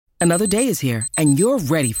Another day is here, and you're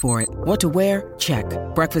ready for it. What to wear? Check.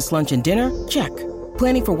 Breakfast, lunch, and dinner? Check.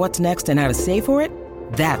 Planning for what's next and how to save for it?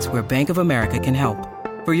 That's where Bank of America can help.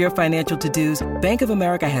 For your financial to-dos, Bank of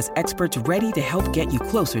America has experts ready to help get you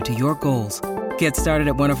closer to your goals. Get started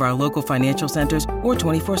at one of our local financial centers or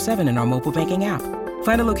 24/7 in our mobile banking app.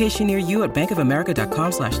 Find a location near you at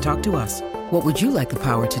bankofamerica.com/talktous. What would you like the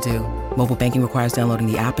power to do? Mobile banking requires downloading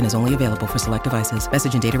the app and is only available for select devices.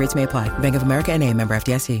 Message and data rates may apply. Bank of America N.A., member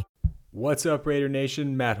FDIC. What's up, Raider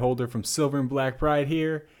Nation? Matt Holder from Silver and Black Pride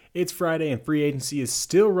here. It's Friday and free agency is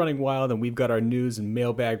still running wild, and we've got our news and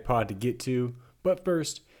mailbag pod to get to. But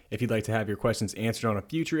first, if you'd like to have your questions answered on a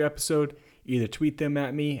future episode, either tweet them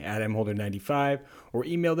at me at mholder95 or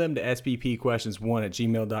email them to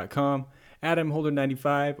sbpquestions1@gmail.com, at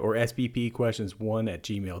mholder95 or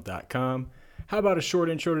sbpquestions1@gmail.com. How about a short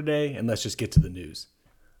intro today, and let's just get to the news.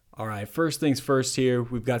 All right, first things first here,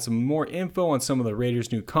 we've got some more info on some of the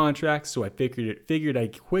Raiders' new contracts, so I figured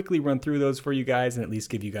I'd quickly run through those for you guys and at least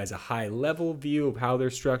give you guys a high-level view of how they're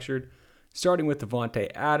structured, starting with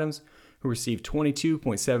Davante Adams, who received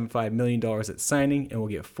 $22.75 million at signing and will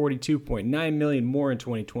get $42.9 million more in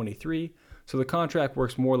 2023, so the contract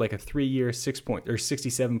works more like a 3-year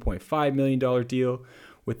 $67.5 million deal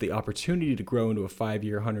with the opportunity to grow into a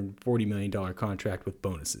 5-year $140 million contract with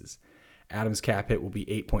bonuses. Adams' cap hit will be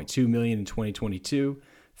 $8.2 million in 2022,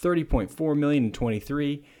 $30.4 million in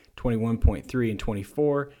 23, $21.3 in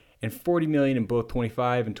 24, and $40 million in both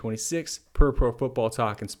 25 and 26 per Pro Football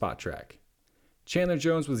Talk and Spot Track. Chandler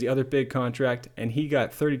Jones was the other big contract, and he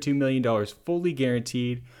got $32 million fully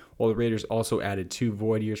guaranteed, while the Raiders also added 2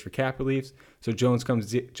 void years for cap reliefs, so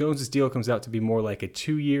Jones's deal comes out to be more like a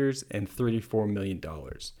 2 years and $34 million.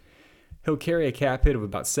 He'll carry a cap hit of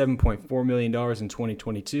about $7.4 million in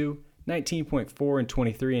 2022, $19.4 in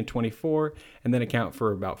 23 and 24, and then account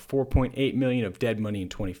for about $4.8 million of dead money in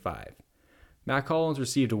 25. Mack Hollins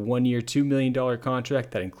received a 1-year, $2 million contract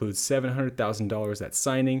that includes $700,000 at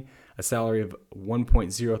signing, a salary of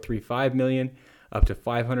 $1.035 million, up to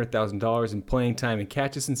 $500,000 in playing time and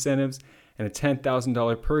catches incentives, and a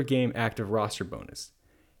 $10,000 per game active roster bonus.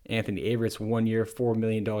 Anthony Averett's 1-year, $4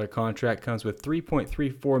 million contract comes with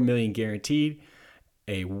 $3.34 million guaranteed,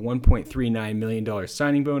 a $1.39 million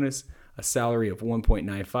signing bonus, a salary of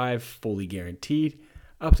 $1.95 fully guaranteed,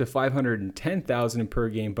 up to $510,000 in per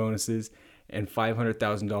game bonuses, and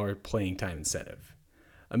 $500,000 playing time incentive.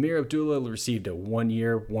 Amir Abdullah received a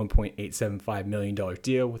 1-year, $1.875 million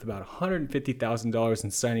deal with about $150,000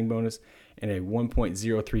 in signing bonus and a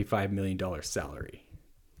 $1.035 million salary.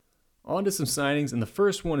 On to some signings, and the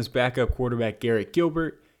first one is backup quarterback Garrett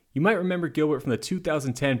Gilbert. You might remember Gilbert from the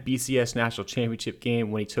 2010 BCS National Championship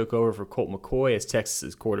game when he took over for Colt McCoy as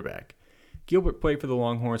Texas's quarterback. Gilbert played for the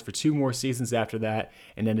Longhorns for 2 more seasons after that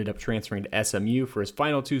and ended up transferring to SMU for his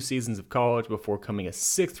final 2 seasons of college before becoming a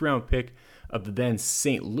 6th-round pick of the then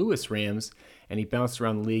St. Louis Rams, and he bounced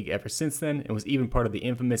around the league ever since then and was even part of the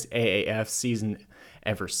infamous AAF season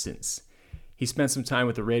ever since. He spent some time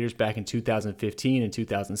with the Raiders back in 2015 and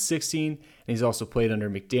 2016, and he's also played under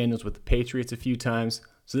McDaniels with the Patriots a few times,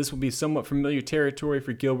 so this will be somewhat familiar territory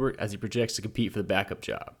for Gilbert as he projects to compete for the backup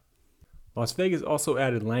job. Las Vegas also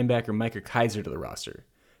added linebacker Micah Kiser to the roster.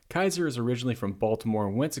 Kiser is originally from Baltimore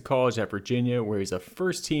and went to college at Virginia, where he's a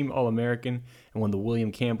first-team All-American and won the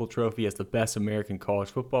William Campbell Trophy as the best American college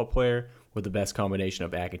football player with the best combination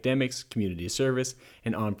of academics, community service,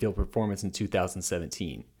 and on-field performance in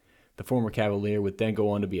 2017. The former Cavalier would then go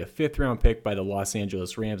on to be a 5th-round pick by the Los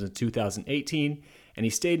Angeles Rams in 2018, and he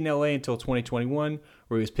stayed in LA until 2021,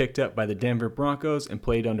 where he was picked up by the Denver Broncos and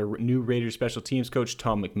played under new Raiders special teams coach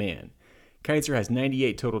Tom McMahon. Kiser has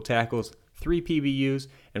 98 total tackles, 3 PBUs,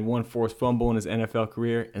 and 1 forced fumble in his NFL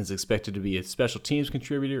career, and is expected to be a special teams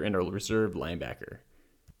contributor and a reserve linebacker.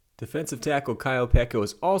 Defensive tackle Kyle Peko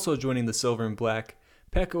is also joining the Silver and Black.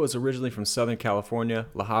 Peko is originally from Southern California,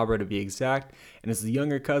 La Habra to be exact, and is the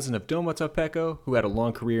younger cousin of Domata Peko, who had a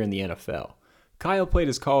long career in the NFL. Kyle played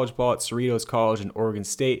his college ball at Cerritos College in Oregon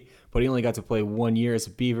State, but he only got to play 1 year as a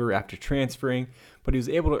Beaver after transferring, but he was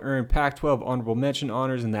able to earn Pac-12 honorable mention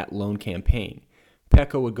honors in that lone campaign.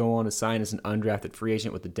 Peko would go on to sign as an undrafted free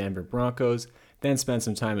agent with the Denver Broncos, then spend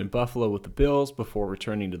some time in Buffalo with the Bills before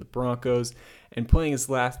returning to the Broncos and playing this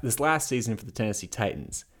last season for the Tennessee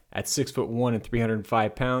Titans. At 6'1" and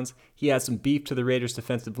 305 pounds, he has some beef to the Raiders'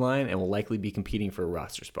 defensive line and will likely be competing for a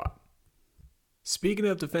roster spot. Speaking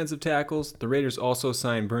of defensive tackles, the Raiders also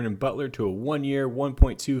signed Vernon Butler to a 1-year,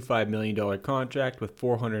 $1.25 million contract with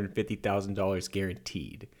 $450,000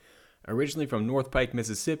 guaranteed. Originally from North Pike,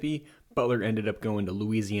 Mississippi, Butler ended up going to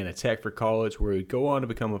Louisiana Tech for college, where he would go on to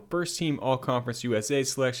become a first-team All-Conference USA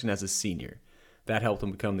selection as a senior. That helped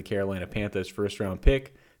him become the Carolina Panthers' first-round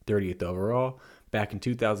pick, 30th overall, back in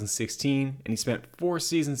 2016, and he spent 4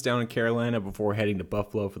 seasons down in Carolina before heading to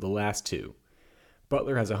Buffalo for the last 2.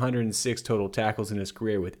 Butler has 106 total tackles in his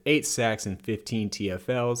career with 8 sacks and 15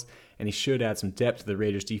 TFLs, and he should add some depth to the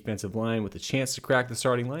Raiders' defensive line with a chance to crack the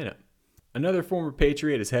starting lineup. Another former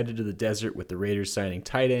Patriot is headed to the desert with the Raiders signing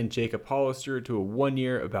tight end Jacob Hollister to a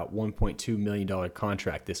 1-year, about $1.2 million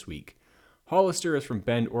contract this week. Hollister is from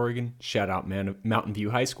Bend, Oregon, shout out Mountain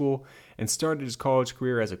View High School, and started his college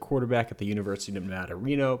career as a quarterback at the University of Nevada,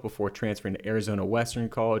 Reno before transferring to Arizona Western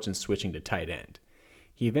College and switching to tight end.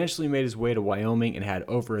 He eventually made his way to Wyoming and had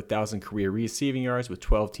over 1,000 career receiving yards with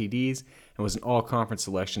 12 TDs and was an all-conference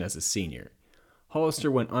selection as a senior.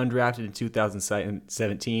 Hollister went undrafted in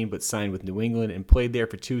 2017 but signed with New England and played there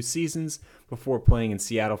for 2 seasons before playing in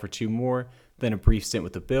Seattle for 2 more, then a brief stint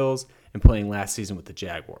with the Bills and playing last season with the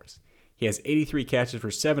Jaguars. He has 83 catches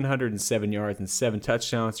for 707 yards and 7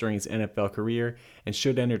 touchdowns during his NFL career and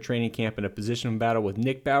should enter training camp in a position battle with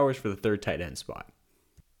Nick Bowers for the 3rd tight end spot.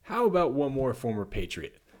 How about one more former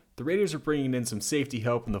Patriot? The Raiders are bringing in some safety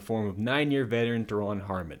help in the form of 9-year veteran Duron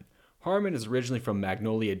Harmon. Harmon is originally from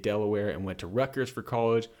Magnolia, Delaware, and went to Rutgers for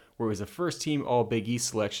college, where he was a first-team All-Big East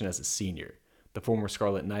selection as a senior. The former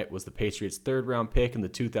Scarlet Knight was the Patriots' 3rd-round pick in the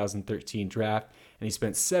 2013 draft, and he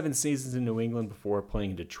spent 7 seasons in New England before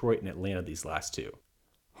playing in Detroit and Atlanta these last 2.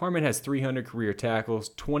 Harmon has 300 career tackles,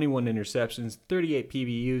 21 interceptions, 38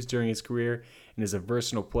 PBUs during his career, and is a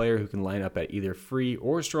versatile player who can line up at either free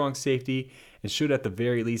or strong safety and should at the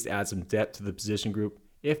very least add some depth to the position group,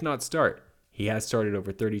 if not start. He has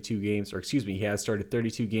started 32 games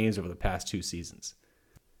over the past 2 seasons.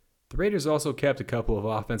 The Raiders also kept a couple of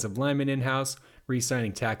offensive linemen in-house,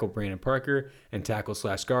 re-signing tackle Brandon Parker and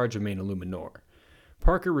tackle/guard Jermaine Illuminor.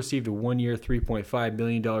 Parker received a 1-year, $3.5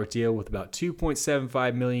 million deal with about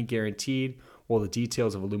 $2.75 million guaranteed, while the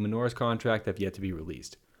details of Illuminor's contract have yet to be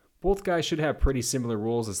released. Both guys should have pretty similar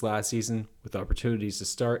roles as last season, with opportunities to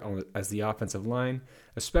start as the offensive line,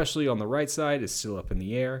 especially on the right side, is still up in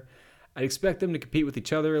the air. I'd expect them to compete with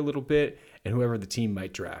each other a little bit and whoever the team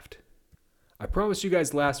might draft. I promised you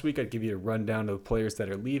guys last week I'd give you a rundown of the players that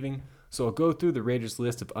are leaving, so I'll go through the Raiders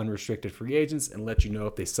list of unrestricted free agents and let you know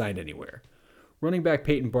if they signed anywhere. Running back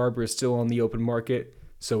Peyton Barber is still on the open market,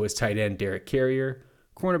 so is tight end Derek Carrier.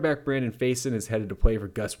 Cornerback Brandon Faison is headed to play for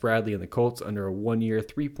Gus Bradley and the Colts under a 1-year,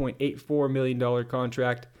 $3.84 million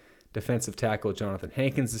contract. Defensive tackle Jonathan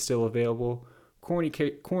Hankins is still available.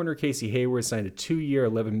 Corner Casey Hayward signed a 2-year,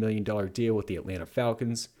 $11 million deal with the Atlanta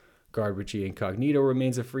Falcons. Guard Richie Incognito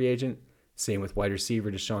remains a free agent. Same with wide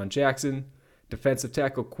receiver Deshaun Jackson. Defensive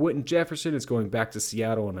tackle Quentin Jefferson is going back to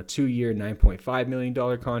Seattle on a 2-year, $9.5 million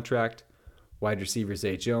contract. Wide receiver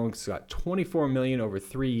Zay Jones got $24 million over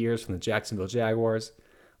 3 years from the Jacksonville Jaguars.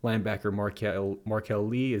 Linebacker Markel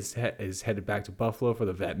Lee is headed back to Buffalo for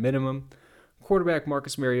the vet minimum. Quarterback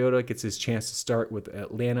Marcus Mariota gets his chance to start with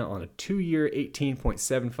Atlanta on a 2-year,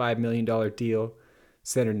 $18.75 million deal.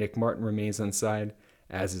 Center Nick Martin remains unsigned,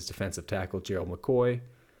 as is defensive tackle Gerald McCoy.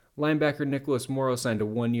 Linebacker Nicholas Morrow signed a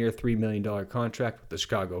 1-year, $3 million contract with the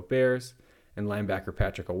Chicago Bears, and linebacker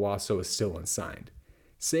Patrick Owasso is still unsigned.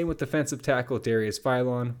 Same with defensive tackle Darius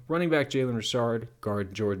Philon, running back Jalen Richard,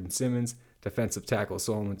 guard Jordan Simmons, defensive tackle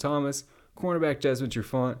Solomon Thomas, cornerback Desmond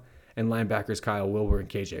Trufant, and linebackers Kyle Wilbur and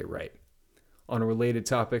KJ Wright. On a related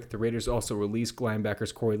topic, the Raiders also released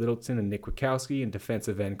linebackers Corey Littleton and Nick Witkowski and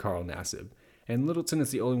defensive end Carl Nassib, and Littleton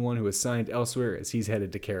is the only one who is signed elsewhere as he's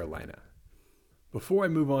headed to Carolina. Before I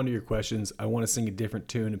move on to your questions, I want to sing a different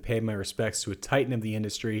tune and pay my respects to a titan of the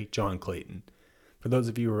industry, John Clayton. For those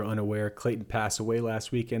of you who are unaware, Clayton passed away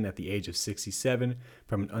last weekend at the age of 67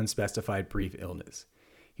 from an unspecified brief illness.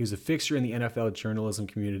 He was a fixture in the NFL journalism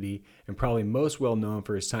community and probably most well known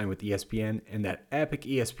for his time with ESPN and that epic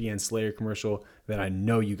ESPN Slayer commercial that I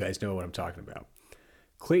know you guys know what I'm talking about.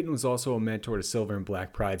 Clayton was also a mentor to Silver and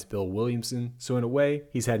Black Pride's Bill Williamson, so in a way,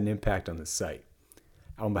 he's had an impact on this site.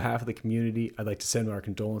 On behalf of the community, I'd like to send our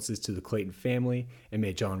condolences to the Clayton family, and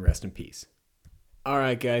may John rest in peace.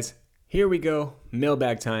 Alright guys, here we go,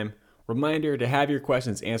 mailbag time. Reminder to have your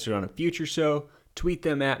questions answered on a future show, tweet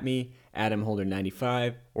them at me,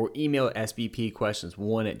 AdamHolder95, or email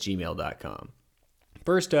sbpquestions1@gmail.com.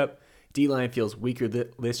 First up, D-line feels weaker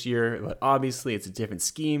this year, but obviously it's a different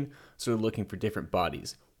scheme, so they're looking for different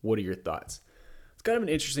bodies. What are your thoughts? It's kind of an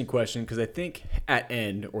interesting question because I think at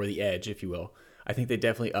end, or the edge, if you will, I think they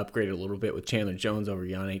definitely upgraded a little bit with Chandler Jones over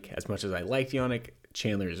Yannick. As much as I liked Yannick,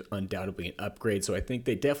 Chandler is undoubtedly an upgrade, so I think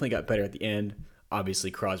they definitely got better at the end.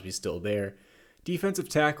 Obviously, Crosby's still there. Defensive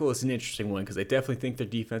tackle is an interesting one because I definitely think their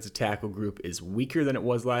defensive tackle group is weaker than it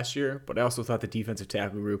was last year, but I also thought the defensive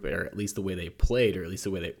tackle group, or at least the way they played, or at least the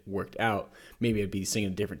way they worked out, maybe I'd be singing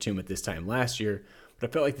a different tune at this time last year, but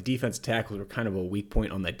I felt like the defensive tackles were kind of a weak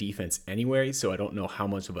point on that defense anyway, so I don't know how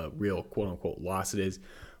much of a real quote-unquote loss it is,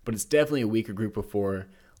 but it's definitely a weaker group before.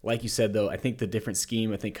 Like you said, though, I think the different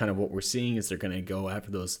scheme, I think kind of what we're seeing is they're going to go after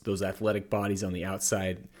those athletic bodies on the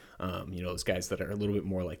outside, those guys that are a little bit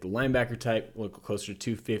more like the linebacker type, a little closer to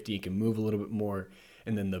 250 and can move a little bit more.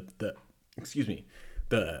 And then the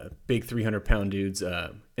big 300-pound dudes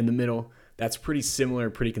in the middle. That's pretty similar,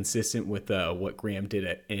 pretty consistent with what Graham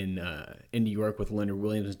did in New York with Leonard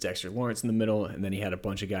Williams and Dexter Lawrence in the middle. And then he had a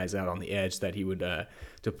bunch of guys out on the edge that he would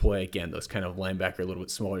deploy, again, those kind of linebacker, a little bit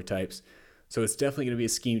smaller types. So it's definitely going to be a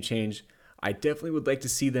scheme change. I definitely would like to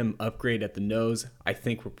see them upgrade at the nose. I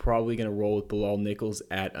think we're probably going to roll with Bilal Nichols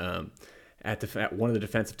at one of the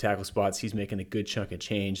defensive tackle spots. He's making a good chunk of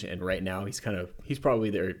change, and right now he's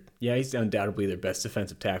undoubtedly their best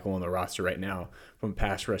defensive tackle on the roster right now from a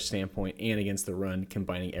pass rush standpoint and against the run,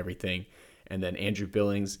 combining everything. And then Andrew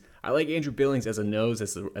Billings. I like Andrew Billings as a nose,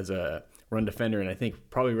 as a run defender, and I think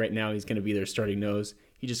probably right now he's going to be their starting nose.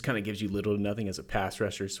 He just kind of gives you little to nothing as a pass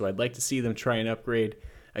rusher, so I'd like to see them try and upgrade.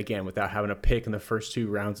 Again, without having a pick in the first 2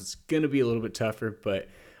 rounds, it's going to be a little bit tougher, but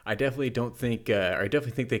I definitely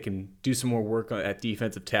think they can do some more work at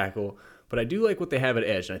defensive tackle. But I do like what they have at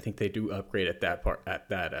edge, and I think they do upgrade at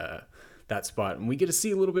that spot. And we get to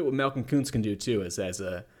see a little bit what Malcolm Kuntz can do too, as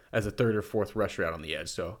a third or fourth rusher out on the edge.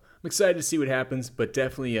 So I'm excited to see what happens, but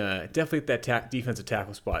definitely that defensive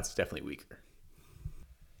tackle spot is definitely weaker.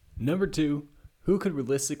 Number 2, who could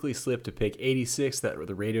realistically slip to pick 86 that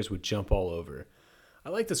the Raiders would jump all over? I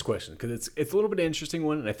like this question because it's a little bit of an interesting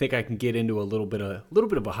one, and I think I can get into a little bit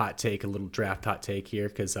of a hot take, a little draft hot take here,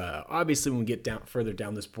 because obviously when we get further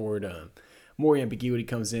down this board, more ambiguity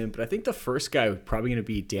comes in. But I think the first guy would probably going to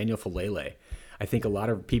be Daniel Faalele. I think a lot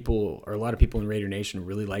of people in Raider Nation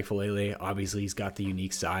really like Faalele. Obviously, he's got the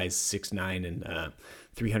unique size, 6'9" and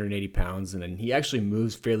 380 pounds, and then he actually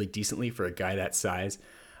moves fairly decently for a guy that size.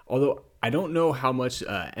 Although I don't know how much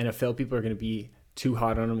NFL people are going to be too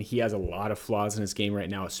hot on him. He has a lot of flaws in his game right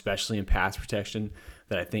now, especially in pass protection,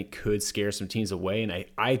 that I think could scare some teams away. And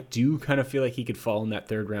I do kind of feel like he could fall in that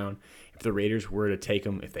 3rd round if the Raiders were to take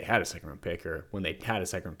him, if they had a 2nd round pick, or when they had a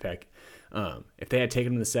 2nd round pick. If they had taken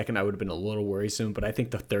him in the 2nd, I would have been a little worrisome, but I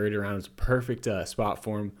think the 3rd round is a perfect spot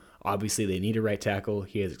for him. Obviously, they need a right tackle.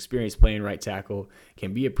 He has experience playing right tackle,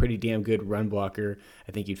 can be a pretty damn good run blocker.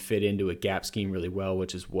 I think he'd fit into a gap scheme really well,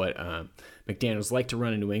 which is what McDaniels like to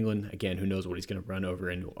run in New England. Again, who knows what he's going to run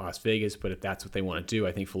over in Las Vegas, but if that's what they want to do,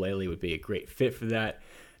 I think Faalele would be a great fit for that.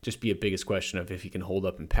 Just be a biggest question of if he can hold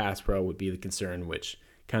up in pass pro would be the concern, which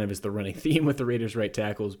kind of is the running theme with the Raiders right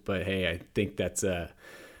tackles. But hey, I think that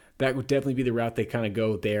would definitely be the route they kind of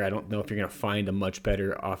go there. I don't know if you're going to find a much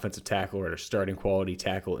better offensive tackle or a starting quality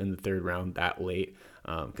tackle in the 3rd round that late,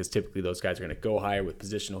 because typically those guys are going to go higher with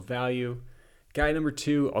positional value. Guy number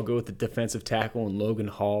 2, I'll go with the defensive tackle and Logan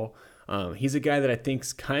Hall. He's a guy that I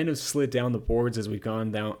think's kind of slid down the boards as we've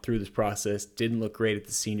gone down through this process. Didn't look great at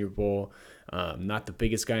the Senior Bowl. Not the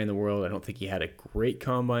biggest guy in the world. I don't think he had a great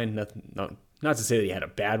combine. Not to say that he had a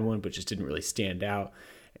bad one, but just didn't really stand out.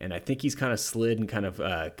 And I think he's kind of slid and kind of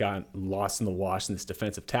got lost in the wash in this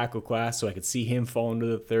defensive tackle class, so I could see him fall into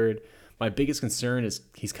the 3rd. My biggest concern is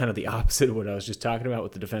he's kind of the opposite of what I was just talking about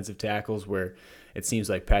with the defensive tackles, where it seems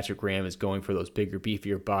like Patrick Graham is going for those bigger,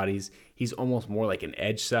 beefier bodies. He's almost more like an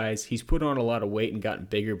edge size. He's put on a lot of weight and gotten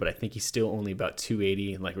bigger, but I think he's still only about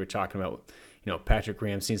 280. And like we're talking about, Patrick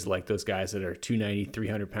Graham seems to like those guys that are 290,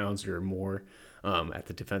 300 pounds or more. At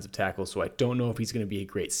the defensive tackle, so I don't know if he's going to be a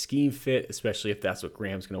great scheme fit, especially if that's what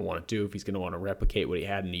Graham's going to want to do, if he's going to want to replicate what he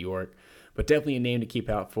had in New York, but definitely a name to keep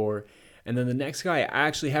out for. And then the next guy I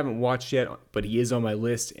actually haven't watched yet, but he is on my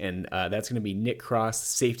list, and that's going to be Nick Cross,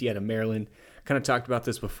 safety out of Maryland. I kind of talked about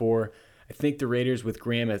this before. I think the Raiders with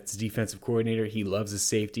Graham as defensive coordinator, he loves his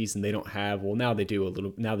safeties, and they don't have, well, now they do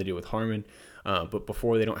with Harmon, but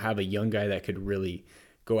before they don't have a young guy that could really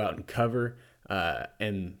go out and cover,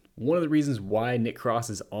 and one of the reasons why Nick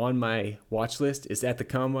Cross is on my watch list is at the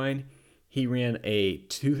Combine, he ran a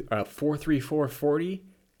 4.34 40,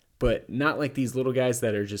 but not like these little guys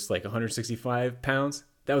that are just like 165 pounds.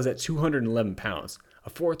 That was at 211 pounds.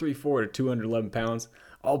 A 4.34 to 211 pounds.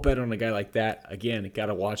 I'll bet on a guy like that. Again, got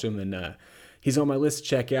to watch him, and he's on my list to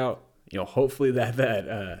check out. Hopefully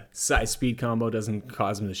that size-speed combo doesn't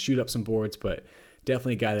cause him to shoot up some boards, but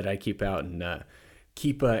definitely a guy that I keep out and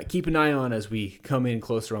keep an eye on as we come in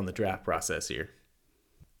closer on the draft process here.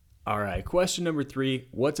 All right, question number 3.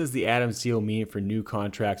 What does the Adams deal mean for new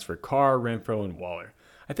contracts for Carr, Renfroe, and Waller?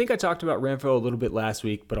 I think I talked about Renfroe a little bit last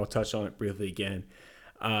week, but I'll touch on it briefly again.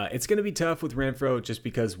 It's going to be tough with Renfroe just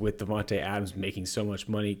because with Davante Adams making so much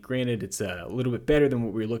money. Granted, it's a little bit better than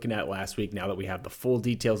what we were looking at last week now that we have the full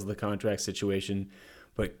details of the contract situation.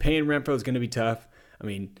 But paying Renfroe is going to be tough. I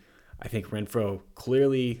mean, I think Renfroe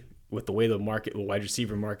clearly, with the way the wide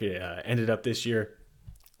receiver market ended up this year,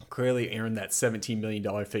 clearly earned that $17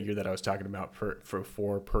 million figure that I was talking about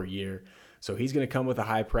per year. So he's going to come with a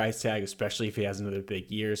high price tag, especially if he has another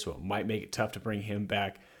big year. So it might make it tough to bring him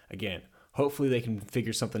back again. Hopefully they can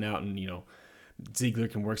figure something out, and Ziegler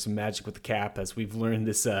can work some magic with the cap. As we've learned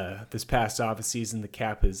this past offseason, the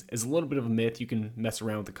cap is a little bit of a myth. You can mess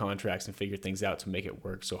around with the contracts and figure things out to make it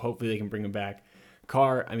work. So hopefully they can bring him back.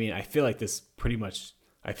 Carr, I feel like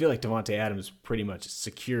Davante Adams pretty much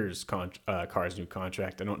secures Carr's new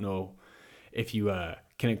contract. I don't know if you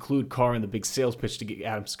can include Carr in the big sales pitch to get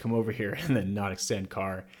Adams to come over here and then not extend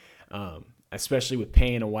Carr. Especially with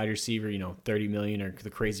paying a wide receiver, $30 million or the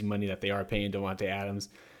crazy money that they are paying Davante Adams.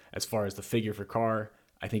 As far as the figure for Carr,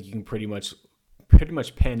 I think you can pretty much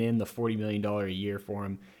pen in the $40 million a year for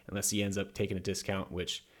him, unless he ends up taking a discount,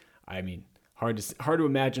 which, hard to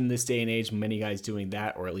imagine this day and age many guys doing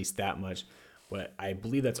that, or at least that much. But I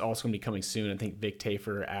believe that's also going to be coming soon. I think Vic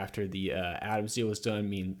Tafur, after the Adams deal was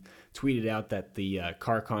done, tweeted out that the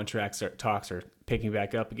Carr talks are picking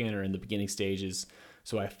back up again, or in the beginning stages.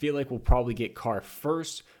 So I feel like we'll probably get Carr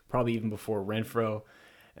first, probably even before Renfroe.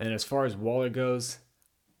 And as far as Waller goes,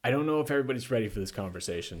 I don't know if everybody's ready for this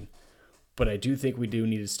conversation, but I do think we do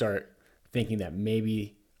need to start thinking that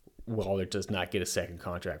maybe Waller does not get a second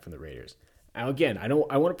contract from the Raiders. Now, again,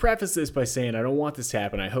 I want to preface this by saying I don't want this to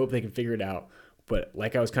happen. I hope they can figure it out. But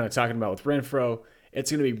like I was kind of talking about with Renfroe, it's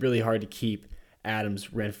going to be really hard to keep Adams,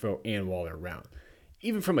 Renfroe, and Waller around.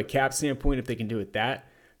 Even from a cap standpoint, if they can do it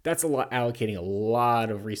that's allocating a lot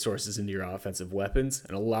of resources into your offensive weapons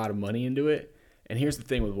and a lot of money into it. And here's the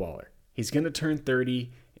thing with Waller. He's going to turn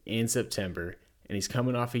 30 in September, and he's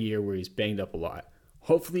coming off a year where he's banged up a lot.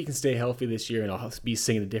 Hopefully he can stay healthy this year, and I'll be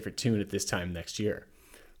singing a different tune at this time next year.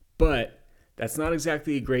 But that's not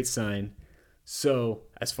exactly a great sign. So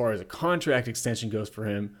as far as a contract extension goes for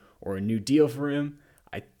him, or a new deal for him,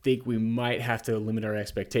 I think we might have to limit our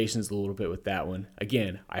expectations a little bit with that one.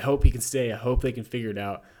 Again, I hope he can stay. I hope they can figure it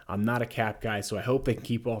out. I'm not a cap guy, so I hope they can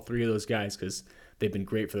keep all three of those guys because they've been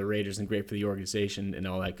great for the Raiders and great for the organization and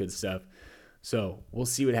all that good stuff. So we'll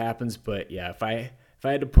see what happens. But yeah, if I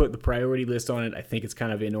had to put the priority list on it, I think it's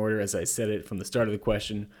kind of in order as I said it from the start of the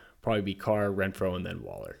question. Probably be Carr, Renfroe, and then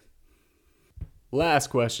Waller. Last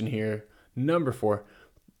question here, number 4.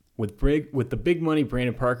 With the big money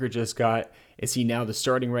Brandon Parker just got, is he now the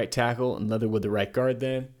starting right tackle and Leatherwood the right guard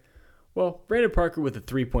then? Well, Brandon Parker with a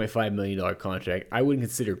 $3.5 million contract, I wouldn't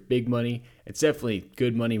consider big money. It's definitely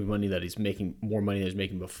good money that he's making, more money than he was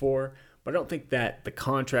making before. But I don't think that the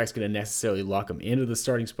contract's going to necessarily lock him into the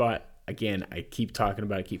starting spot. Again, I keep talking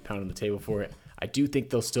about it, I keep pounding the table for it. I do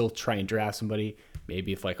think they'll still try and draft somebody.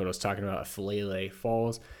 Maybe if, like what I was talking about, if Falele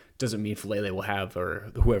falls, doesn't mean Falele will have,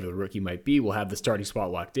 or whoever the rookie might be, will have the starting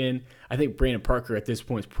spot locked in. I think Brandon Parker at this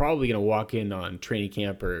point is probably going to walk in on training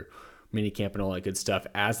camp or mini camp and all that good stuff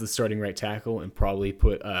as the starting right tackle and probably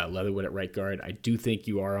put Leatherwood at right guard. I do think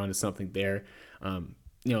you are onto something there.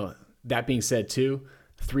 That being said, too,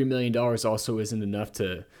 $3 million also isn't enough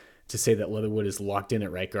to say that Leatherwood is locked in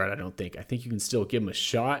at right guard. I don't think. I think you can still give him a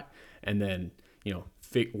shot, and then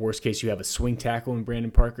worst case you have a swing tackle in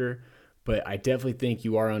Brandon Parker. But I definitely think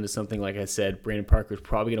you are onto something. Like I said, Brandon Parker is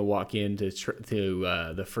probably going to walk into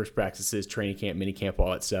the first practices, training camp, mini camp,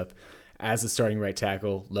 all that stuff as the starting right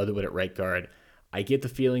tackle, Leatherwood at right guard. I get the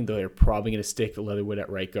feeling though they're probably going to stick Leatherwood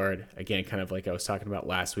at right guard. Again, kind of like I was talking about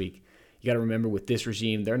last week. You got to remember with this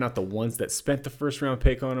regime, they're not the ones that spent the first round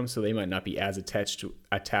pick on him, so they might not be as attached to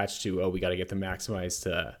we got to get to maximize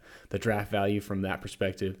the draft value from that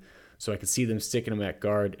perspective. So I could see them sticking him at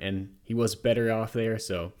guard, and he was better off there.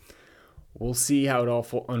 So we'll see how it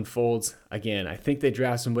all unfolds. Again, I think they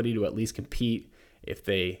draft somebody to at least compete. If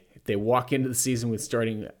they walk into the season with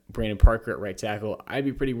starting Brandon Parker at right tackle, I'd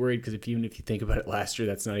be pretty worried because even if you think about it last year,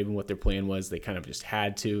 that's not even what their plan was. They kind of just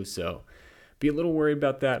had to. So be a little worried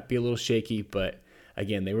about that, be a little shaky. But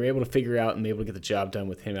again, they were able to figure out and be able to get the job done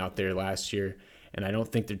with him out there last year. And I don't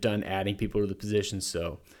think they're done adding people to the position.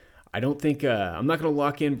 So I don't think I'm not going to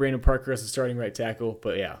lock in Brandon Parker as a starting right tackle.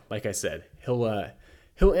 But yeah, like I said,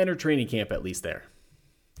 he'll enter training camp at least there.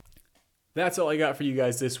 That's all I got for you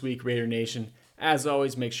guys this week, Raider Nation. As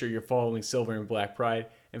always, make sure you're following Silver and Black Pride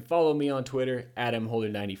and follow me on Twitter at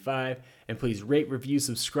mholder95. And please rate, review,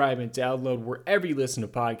 subscribe, and download wherever you listen to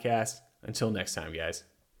podcasts. Until next time, guys.